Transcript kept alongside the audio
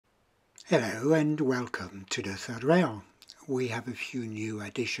Hello and welcome to the third rail. We have a few new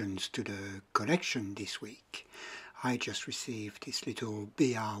additions to the collection this week. I just received this little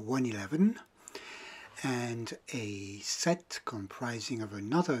BR111 and a set comprising of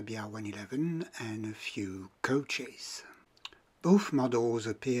another BR111 and a few coaches. Both models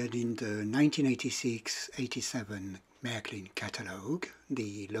appeared in the 1986-87 Märklin catalogue.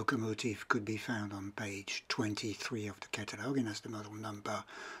 The locomotive could be found on page 23 of the catalogue and has the model number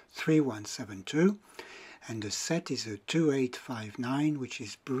 3172, and the set is a 2859, which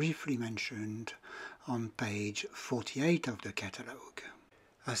is briefly mentioned on page 48 of the catalogue.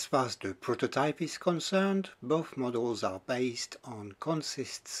 As far as the prototype is concerned, both models are based on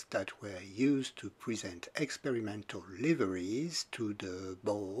consists that were used to present experimental liveries to the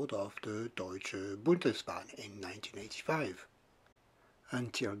board of the Deutsche Bundesbahn in 1985.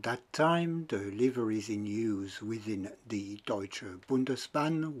 Until that time, the liveries in use within the Deutsche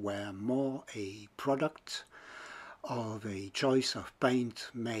Bundesbahn were more a product of a choice of paint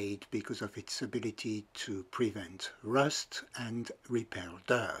made because of its ability to prevent rust and repel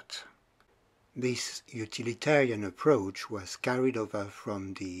dirt. This utilitarian approach was carried over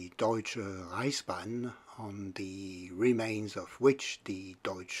from the Deutsche Reichsbahn, on the remains of which the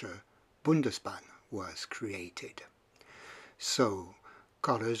Deutsche Bundesbahn was created. So,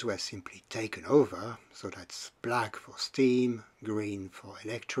 colors were simply taken over, so that's black for steam, green for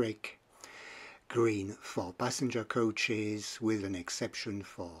electric, green for passenger coaches, with an exception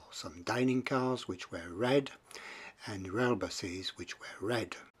for some dining cars which were red, and rail buses which were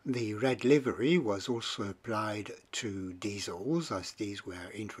red. The red livery was also applied to diesels, as these were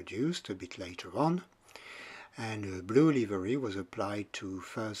introduced a bit later on, and a blue livery was applied to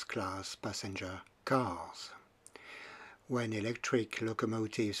first-class passenger cars. When electric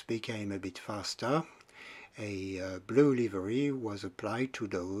locomotives became a bit faster, a blue livery was applied to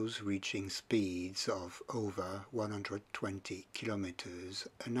those reaching speeds of over 120 kilometers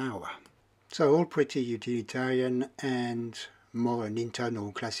an hour. So all pretty utilitarian and more an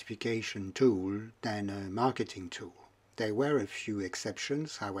internal classification tool than a marketing tool. There were a few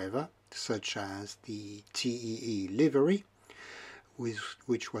exceptions, however, such as the TEE livery,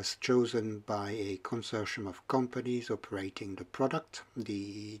 which was chosen by a consortium of companies operating the product.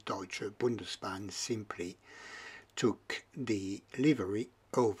 The Deutsche Bundesbahn simply took the livery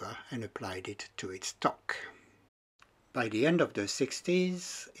over and applied it to its stock. By the end of the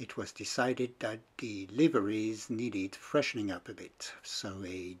 60s, it was decided that the liveries needed freshening up a bit, so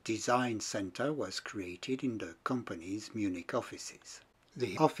a design center was created in the company's Munich offices.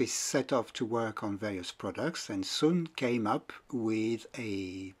 The office set off to work on various products and soon came up with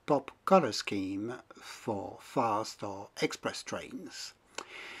a pop color scheme for fast or express trains.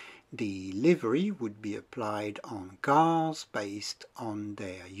 The livery would be applied on cars based on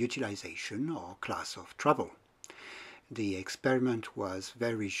their utilization or class of travel. The experiment was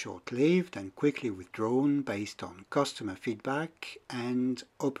very short-lived and quickly withdrawn based on customer feedback and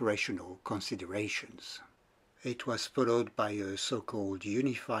operational considerations. It was followed by a so-called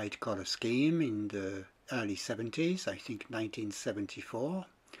unified color scheme in the early 70s, I think 1974,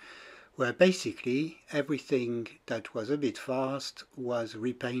 where basically everything that was a bit fast was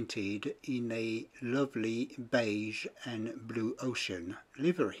repainted in a lovely beige and blue ocean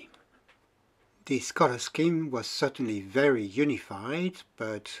livery. This color scheme was certainly very unified,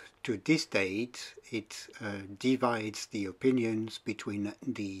 but to this date it divides the opinions between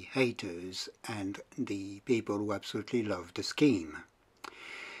the haters and the people who absolutely love the scheme.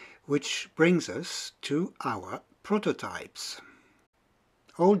 Which brings us to our prototypes.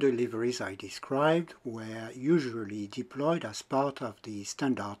 All the liveries I described were usually deployed as part of the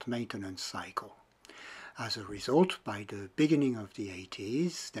standard maintenance cycle. As a result, by the beginning of the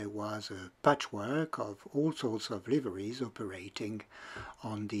 80s, there was a patchwork of all sorts of liveries operating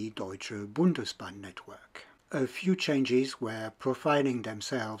on the Deutsche Bundesbahn network. A few changes were profiling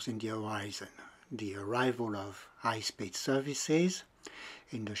themselves in the horizon. The arrival of high-speed services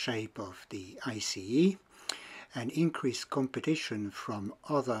in the shape of the ICE, and increased competition from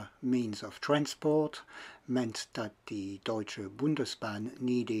other means of transport meant that the Deutsche Bundesbahn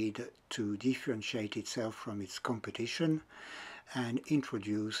needed to differentiate itself from its competition and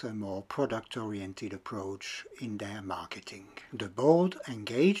introduce a more product-oriented approach in their marketing. The board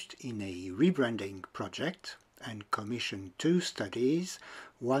engaged in a rebranding project and commissioned two studies,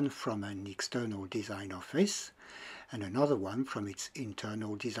 one from an external design office and another one from its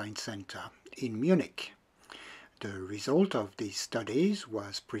internal design center in Munich. The result of these studies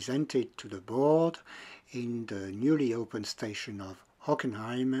was presented to the board in the newly opened station of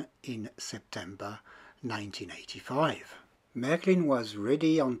Hockenheim in September 1985. Märklin was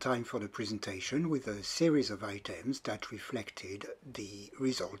ready on time for the presentation with a series of items that reflected the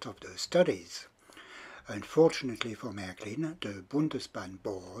result of the studies. Unfortunately for Märklin, the Bundesbahn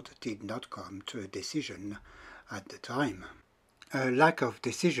board did not come to a decision at the time. A lack of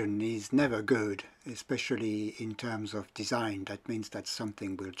decision is never good, especially in terms of design. That means that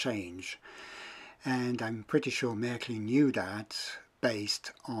something will change. And I'm pretty sure Märklin knew that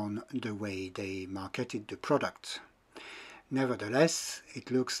based on the way they marketed the product. Nevertheless,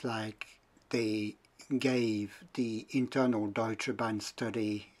 it looks like they gave the internal Deutsche Bahn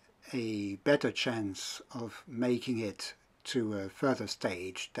study a better chance of making it to a further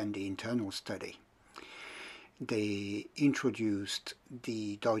stage than the internal study. They introduced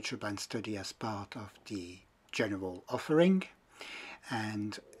the Deutsche Bahn study as part of the general offering,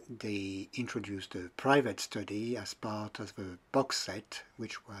 and they introduced a private study as part of a box set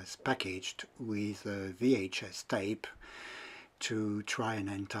which was packaged with a VHS tape to try and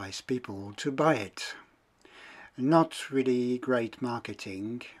entice people to buy it. Not really great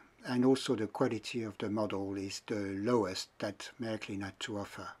marketing, and also the quality of the model is the lowest that Märklin had to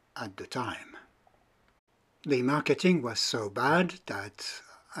offer at the time. The marketing was so bad that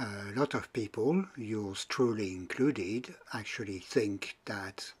a lot of people, yours truly included, actually think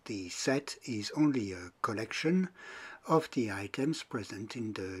that the set is only a collection of the items present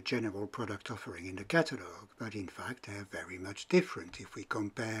in the general product offering in the catalogue, but in fact they are very much different. If we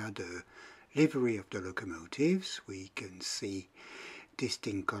compare the livery of the locomotives, we can see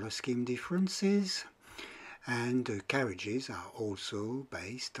distinct colour scheme differences, and the carriages are also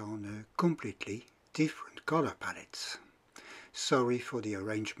based on a completely different colour palettes. Sorry for the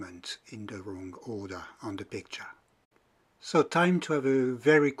arrangement in the wrong order on the picture. So time to have a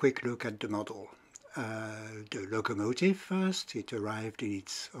very quick look at the model. The locomotive first. It arrived in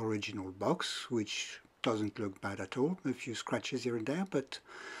its original box, which doesn't look bad at all. A few scratches here and there, but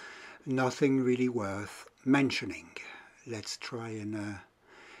nothing really worth mentioning. Let's try and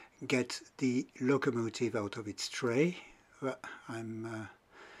get the locomotive out of its tray.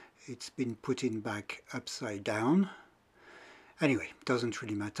 It's been put in back upside down. Anyway, doesn't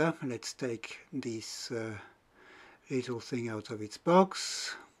really matter. Let's take this little thing out of its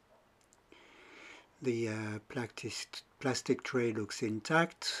box. The plastic tray looks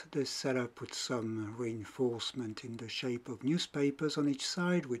intact. The seller put some reinforcement in the shape of newspapers on each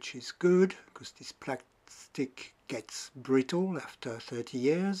side, which is good, because this plastic gets brittle after 30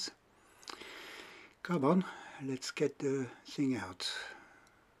 years. Come on, let's get the thing out.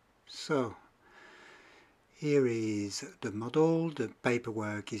 So, here is the model. The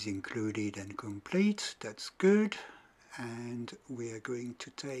paperwork is included and complete. That's good. And we are going to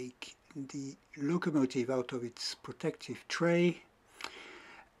take the locomotive out of its protective tray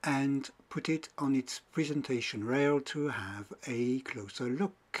and put it on its presentation rail to have a closer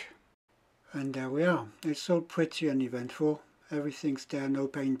look. And there we are. It's all pretty uneventful. Everything's there, no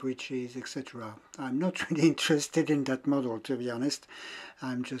paint breaches, etc. I'm not really interested in that model, to be honest.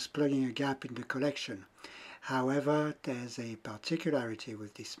 I'm just plugging a gap in the collection. However, there's a particularity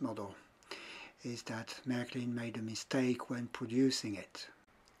with this model, is that Märklin made a mistake when producing it.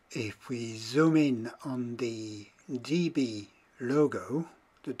 If we zoom in on the DB logo,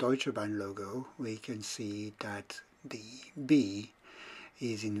 the Deutsche Bahn logo, we can see that the B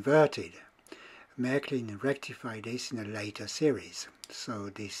is inverted. Märklin rectified this in a later series, so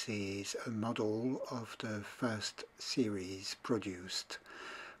this is a model of the first series produced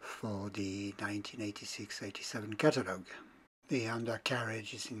for the 1986-87 catalogue. The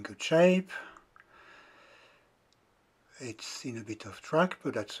undercarriage is in good shape. It's in a bit of track,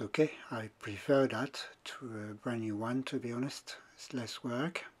 but that's okay. I prefer that to a brand new one, to be honest. It's less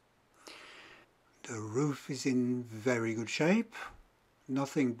work. The roof is in very good shape.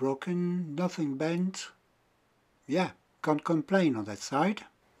 Nothing broken, nothing bent. Yeah, can't complain on that side.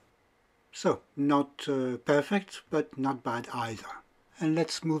 So, not perfect, but not bad either. And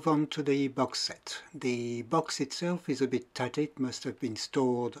let's move on to the box set. The box itself is a bit tatty. It must have been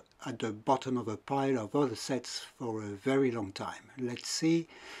stored at the bottom of a pile of other sets for a very long time. Let's see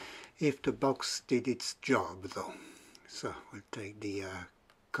if the box did its job though. So we'll take the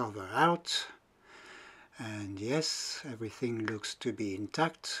cover out. And yes, everything looks to be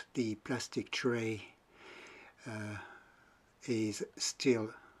intact. The plastic tray is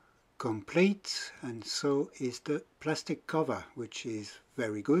still complete, and so is the plastic cover, which is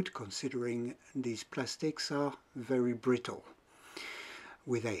very good considering these plastics are very brittle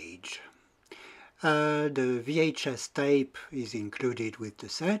with age. The VHS tape is included with the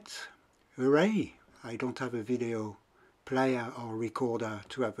set. Hooray! I don't have a video player or recorder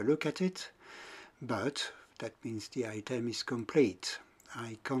to have a look at it, but that means the item is complete.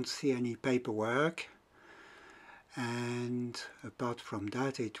 I can't see any paperwork, and apart from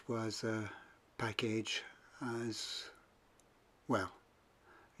that it was a package as well.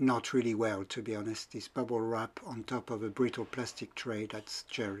 Not really well, to be honest. This bubble wrap on top of a brittle plastic tray, that's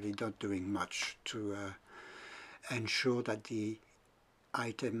generally not doing much to ensure that the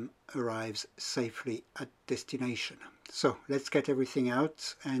item arrives safely at destination. So let's get everything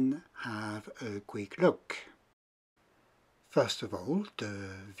out and have a quick look. First of all, the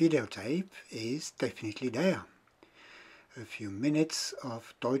videotape is definitely there. A few minutes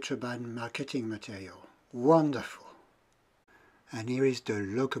of Deutsche Bahn marketing material. Wonderful! And here is the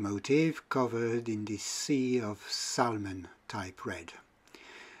locomotive covered in this sea of salmon type red.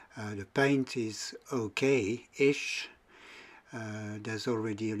 The paint is okay-ish. There's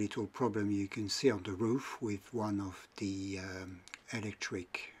already a little problem you can see on the roof with one of the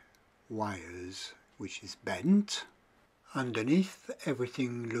electric wires which is bent. Underneath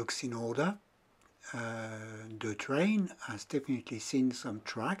everything looks in order. The train has definitely seen some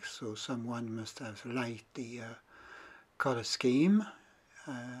tracks, so someone must have liked the color scheme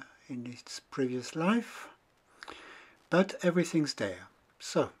in its previous life. But everything's there,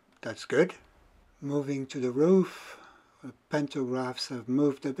 so that's good. Moving to the roof, the pantographs have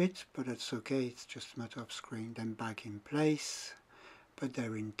moved a bit, but that's okay, it's just a matter of screwing them back in place. But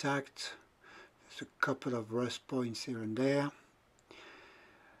they're intact. There's a couple of rust points here and there.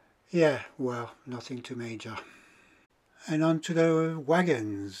 Yeah, well, nothing too major. And on to the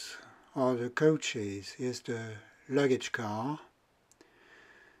wagons, or the coaches. Here's the luggage car.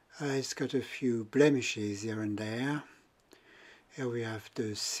 It's got a few blemishes here and there. Here we have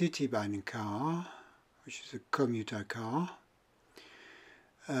the Citybahn car, which is a commuter car.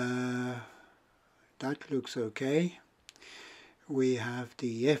 That looks okay. We have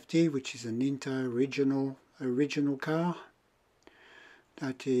the FD, which is an inter-regional regional car.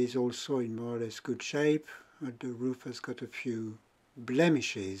 That is also in more or less good shape. But the roof has got a few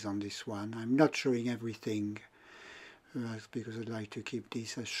blemishes on this one. I'm not showing everything because I'd like to keep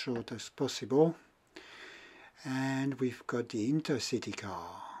this as short as possible. And we've got the intercity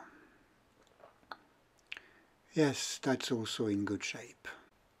car. Yes, that's also in good shape.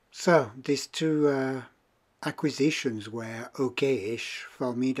 So these two acquisitions were okay-ish.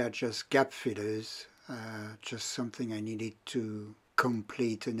 For me, they're just gap fillers, just something I needed to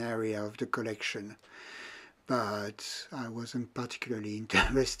complete an area of the collection. But I wasn't particularly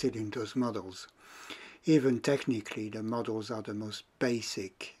interested in those models. Even technically, the models are the most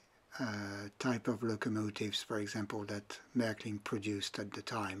basic type of locomotives, for example, that Märklin produced at the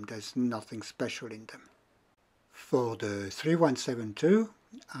time. There's nothing special in them. For the 3172,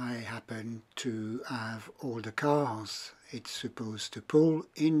 I happen to have all the cars it's supposed to pull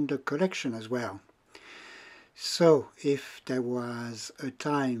in the collection as well. So if there was a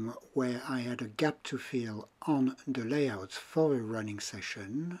time where I had a gap to fill on the layout for a running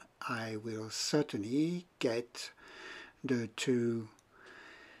session, I will certainly get the two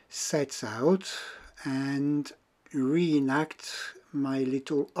sets out and reenact my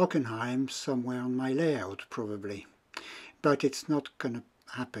little Hockenheim somewhere on my layout probably. But it's not gonna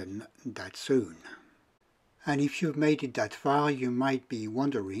happen that soon. And if you've made it that far, you might be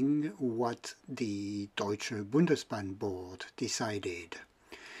wondering what the Deutsche Bundesbahn board decided.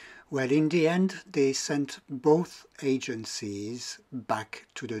 Well, in the end, they sent both agencies back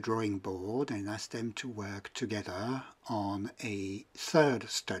to the drawing board and asked them to work together on a third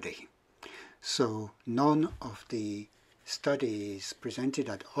study. So none of the studies presented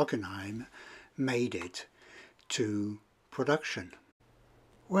at Hockenheim made it to production.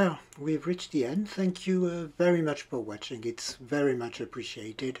 Well, we've reached the end. Thank you very much for watching. It's very much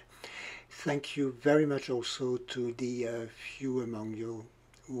appreciated. Thank you very much also to the few among you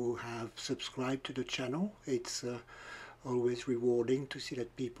who have subscribed to the channel. It's always rewarding to see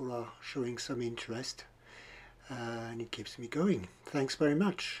that people are showing some interest, and it keeps me going. Thanks very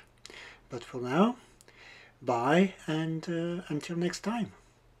much. But for now, bye, and until next time.